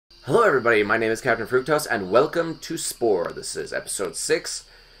Hello everybody, my name is Captain Fructose and welcome to Spore. This is episode 6.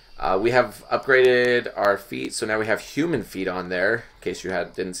 We have upgraded our feet, so now we have human feet on there, in case you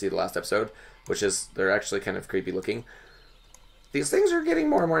didn't see the last episode, which is, they're actually kind of creepy looking. These things are getting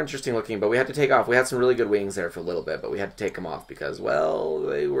more and more interesting looking, but we had to take off. We had some really good wings there for a little bit, but we had to take them off because, well,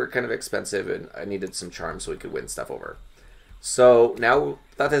 they were kind of expensive and I needed some charms so we could win stuff over. So now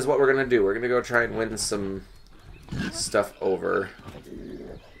that is what we're going to do. We're going to go try and win some stuff over.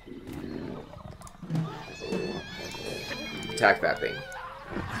 Attack that thing.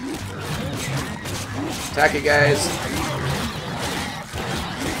 Attack it, guys.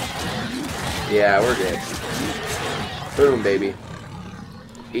 Yeah, we're good. Boom, baby.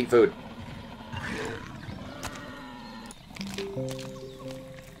 Eat food.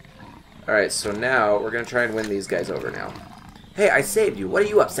 Alright, so now we're going to try and win these guys over now. Hey, I saved you. What are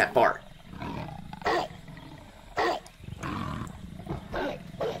you upset for?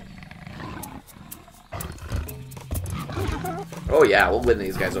 Oh yeah, we'll win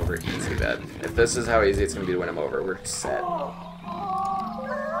these guys over easy, then. If this is how easy it's going to be to win them over, we're set.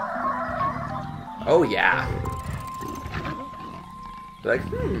 Oh yeah. Like,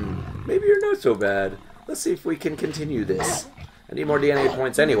 maybe you're not so bad. Let's see if we can continue this. I need more DNA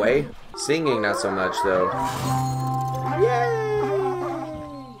points anyway. Singing, not so much, though. Yay!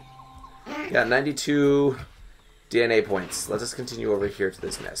 Got 92 DNA points. Let us continue over here to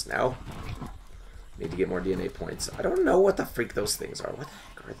this nest now. Need to get more DNA points. I don't know what the freak those things are. What the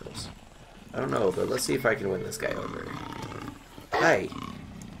heck are those? I don't know, but let's see if I can win this guy over. Hi.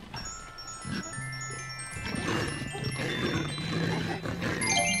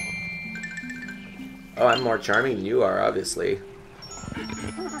 Oh, I'm more charming than you are, obviously.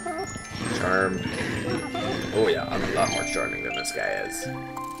 Charm. Oh yeah, I'm a lot more charming than this guy is.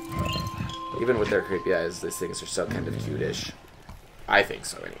 Even with their creepy eyes, these things are still kind of cute-ish. I think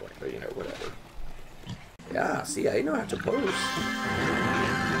so anyway, but you know, whatever. Yeah, see, I know how to pose.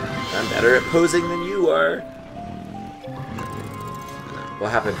 I'm better at posing than you are.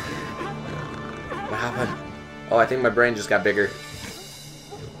 What happened? What happened? Oh, I think my brain just got bigger.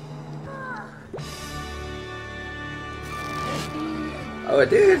 Oh, it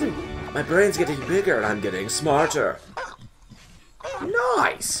did. My brain's getting bigger and I'm getting smarter.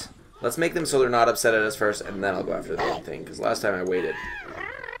 Nice. Let's make them so they're not upset at us first, and then I'll go after the main thing, because last time I waited.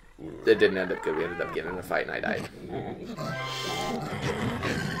 It didn't end up good. We ended up getting in a fight and I died.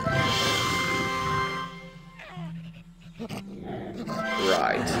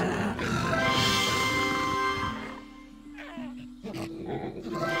 Right.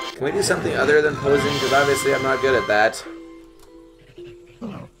 Can we do something other than posing? Because obviously I'm not good at that.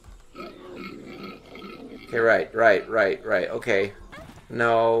 Okay, right. Okay.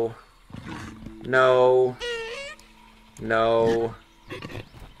 No. No. No.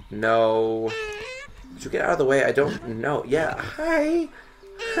 No. Would you get out of the way? I don't know. Yeah. Hi.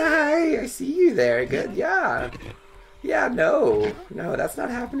 Hi. I see you there. Good. Yeah. Yeah, no. No, that's not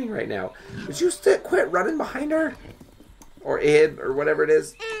happening right now. Would you quit running behind her? Or it, or whatever it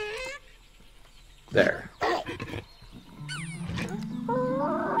is. There.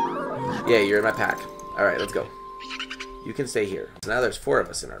 Yeah, you're in my pack. Alright, let's go. You can stay here. So now there's 4 of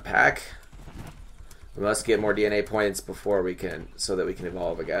us in our pack. We must get more DNA points before we can, so that we can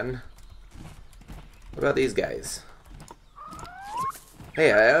evolve again. What about these guys?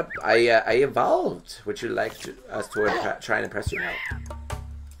 Hey, I evolved. Would you like us to try and impress you now?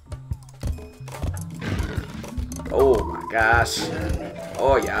 Oh my gosh.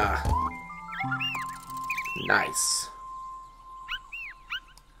 Oh yeah. Nice.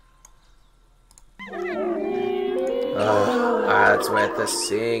 Oh, that's with the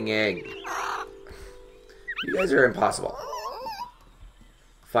singing. You guys are impossible.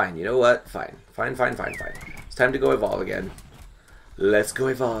 Fine, you know what? Fine. Fine. It's time to go evolve again. Let's go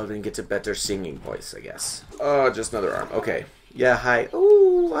evolve and get a better singing voice, I guess. Oh, just another arm. Okay. Yeah, hi.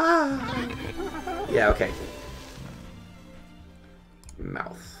 Ooh, ah. Yeah, okay.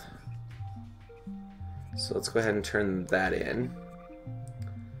 Mouth. So let's go ahead and turn that in.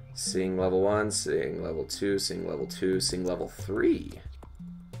 Sing level 1, sing level 2, sing level 2, sing level 3.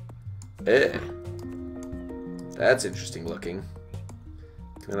 Eh. That's interesting looking.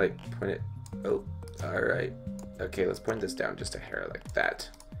 Can we like point it? Oh, alright. Okay, let's point this down just a hair like that.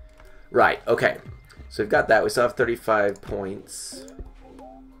 Right, okay. So we've got that. We still have 35 points.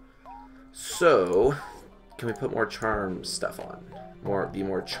 So, can we put more charm stuff on? Be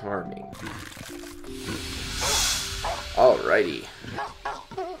more charming. Alrighty.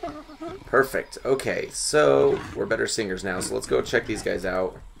 Perfect. Okay, so we're better singers now, so let's go check these guys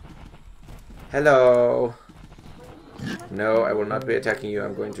out. Hello. No, I will not be attacking you.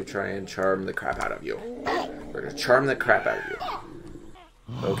 I'm going to try and charm the crap out of you. We're going to charm the crap out of you.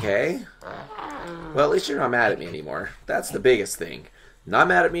 Okay. Well, at least you're not mad at me anymore. That's the biggest thing. Not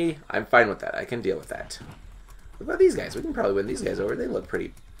mad at me. I'm fine with that. I can deal with that. What about these guys? We can probably win these guys over. They look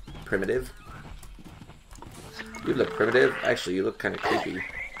pretty primitive. You look primitive. Actually, you look kind of creepy.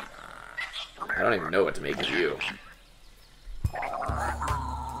 I don't even know what to make of you.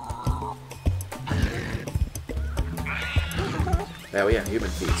 Yeah, we have human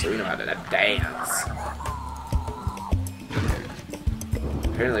feet, so we know how to dance.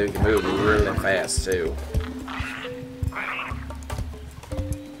 Apparently we can move really fast, too.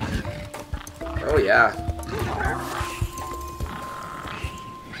 Oh, yeah.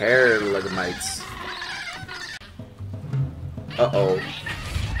 Hair ligamites. Uh-oh.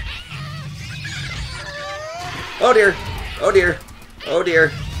 Oh, dear. Oh, dear. Oh,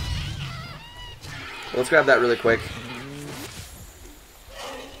 dear. Let's grab that really quick.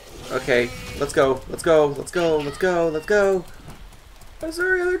 Okay, let's go. Let's go. Let's go. Let's go. Let's go. I'm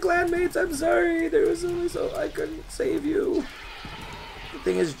sorry, other clanmates. I'm sorry. There was only so I couldn't save you. The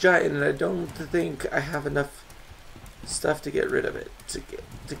thing is giant, and I don't think I have enough stuff to get rid of it.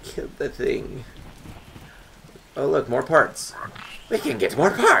 To kill the thing. Oh, look, more parts. We can get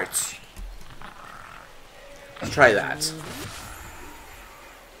more parts. Let's try that.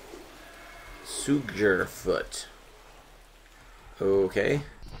 Sugarfoot. Okay.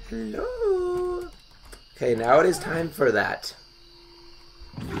 Hello. Okay, now it is time for that.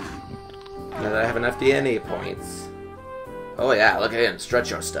 Now that I have enough DNA points. Oh yeah, look at him. Stretch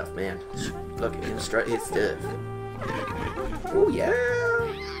your stuff, man. Look at him strut his stuff. Oh yeah.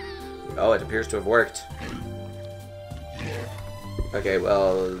 Oh, it appears to have worked. Okay,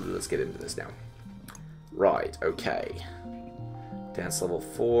 well, let's get into this now. Right, okay. Dance level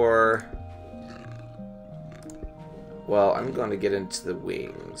 4. Well, I'm going to get into the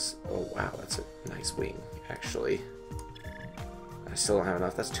wings. Oh, wow, that's a nice wing, actually. I still don't have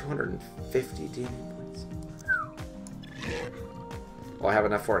enough. That's 250 DNA points. Well, I have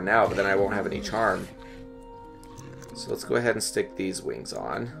enough for it now, but then I won't have any charm. So let's go ahead and stick these wings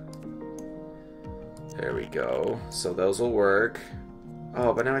on. There we go. So those will work.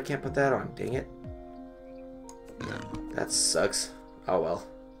 Oh, but now I can't put that on. Dang it. That sucks. Oh, well.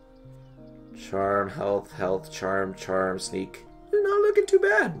 Charm, health, health, charm, charm, sneak. You're not looking too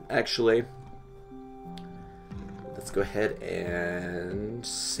bad, actually. Let's go ahead and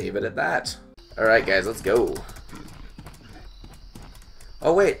save it at that. Alright, guys, let's go.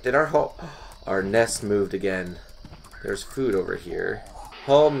 Oh, wait, did our nest moved again? There's food over here.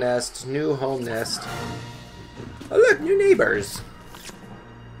 Home nest, new home nest. Oh, look, new neighbors.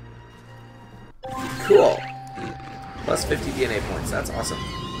 Cool. Plus 50 DNA points, that's awesome.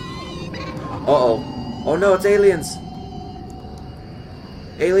 Uh-oh. Oh no, it's aliens!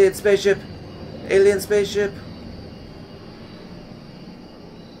 Alien spaceship! Alien spaceship!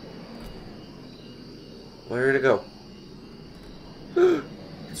 Where did it go?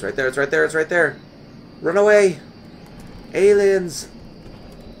 It's right there, it's right there, it's right there! Run away! Aliens!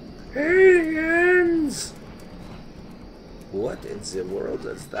 Aliens! What in the world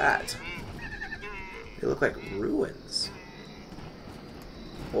is that? They look like ruins.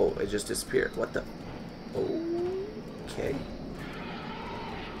 Oh, it just disappeared. What the? Okay.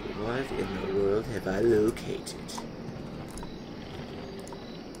 What in the world have I located?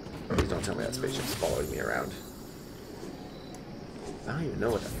 Please don't tell me that spaceship's following me around. I don't even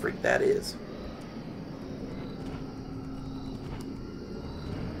know what the freak that is.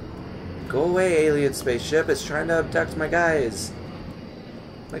 Go away, alien spaceship. It's trying to abduct my guys.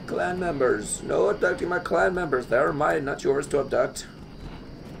 My clan members. No abducting my clan members. They are mine, not yours to abduct.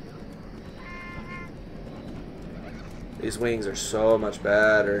 These wings are so much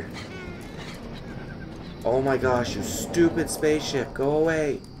better. Oh my gosh, you stupid spaceship. Go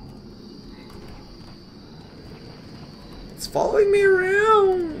away. It's following me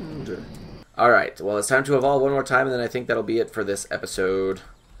around. Alright, well, it's time to evolve one more time, and then I think that'll be it for this episode.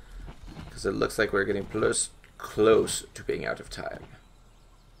 Because it looks like we're getting close to being out of time.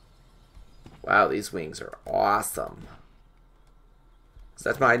 Wow, these wings are awesome. Is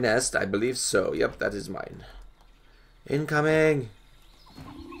that my nest? I believe so. Yep, that is mine. Incoming!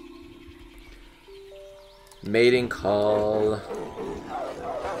 Mating call.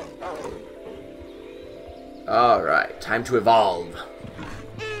 Alright, time to evolve.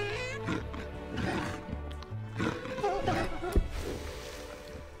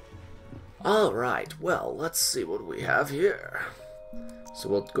 Alright, well, let's see what we have here. So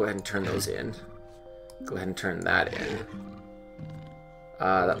we'll go ahead and turn those in. Go ahead and turn that in.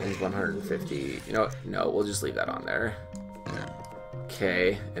 That means 150. You know what? No, we'll just leave that on there.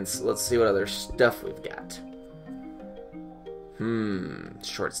 Okay, and so let's see what other stuff we've got.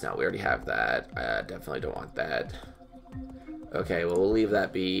 Short snout. We already have that. I definitely don't want that. Okay, well, we'll leave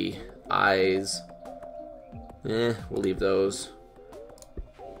that be. Eyes. We'll leave those.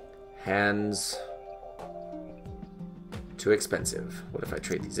 Hands. Too expensive. What if I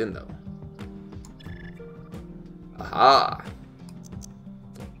trade these in, though? Aha!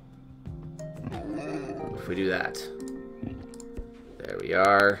 What if we do that? There we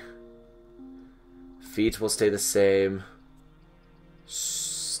are. Feet will stay the same.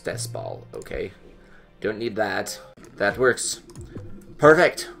 Stes ball. Okay. Don't need that. That works.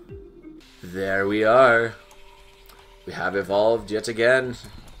 Perfect! There we are. We have evolved yet again.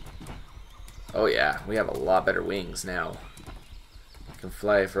 Oh yeah, we have a lot better wings now. We can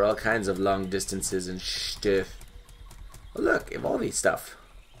fly for all kinds of long distances and stuff. Oh look, evolving stuff.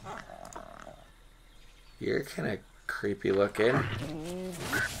 You're kind of creepy looking.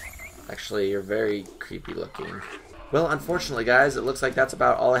 Actually, you're very creepy looking. Well, unfortunately, guys, it looks like that's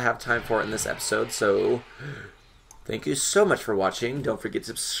about all I have time for in this episode, so thank you so much for watching. Don't forget to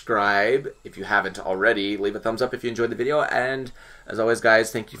subscribe if you haven't already. Leave a thumbs up if you enjoyed the video, and as always,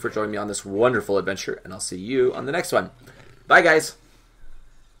 guys, thank you for joining me on this wonderful adventure, and I'll see you on the next one. Bye, guys!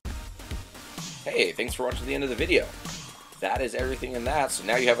 Hey, thanks for watching the end of the video. That is everything in that, so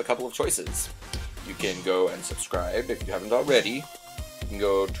now you have a couple of choices. You can go and subscribe if you haven't already. You can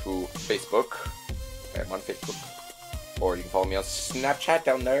go to Facebook. I'm on Facebook. Or you can follow me on Snapchat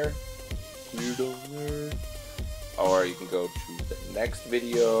down there. Or you can go to the next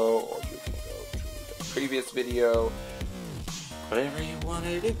video, or you can go to the previous video. Whatever you want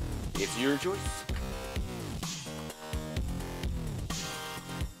to do. It's your choice.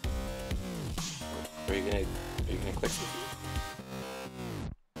 Are you gonna click something?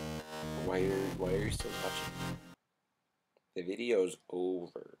 Why are you still watching? The video's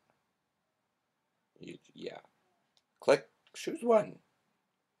over. Yeah. Click. Choose one.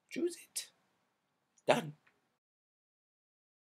 Choose it. Done.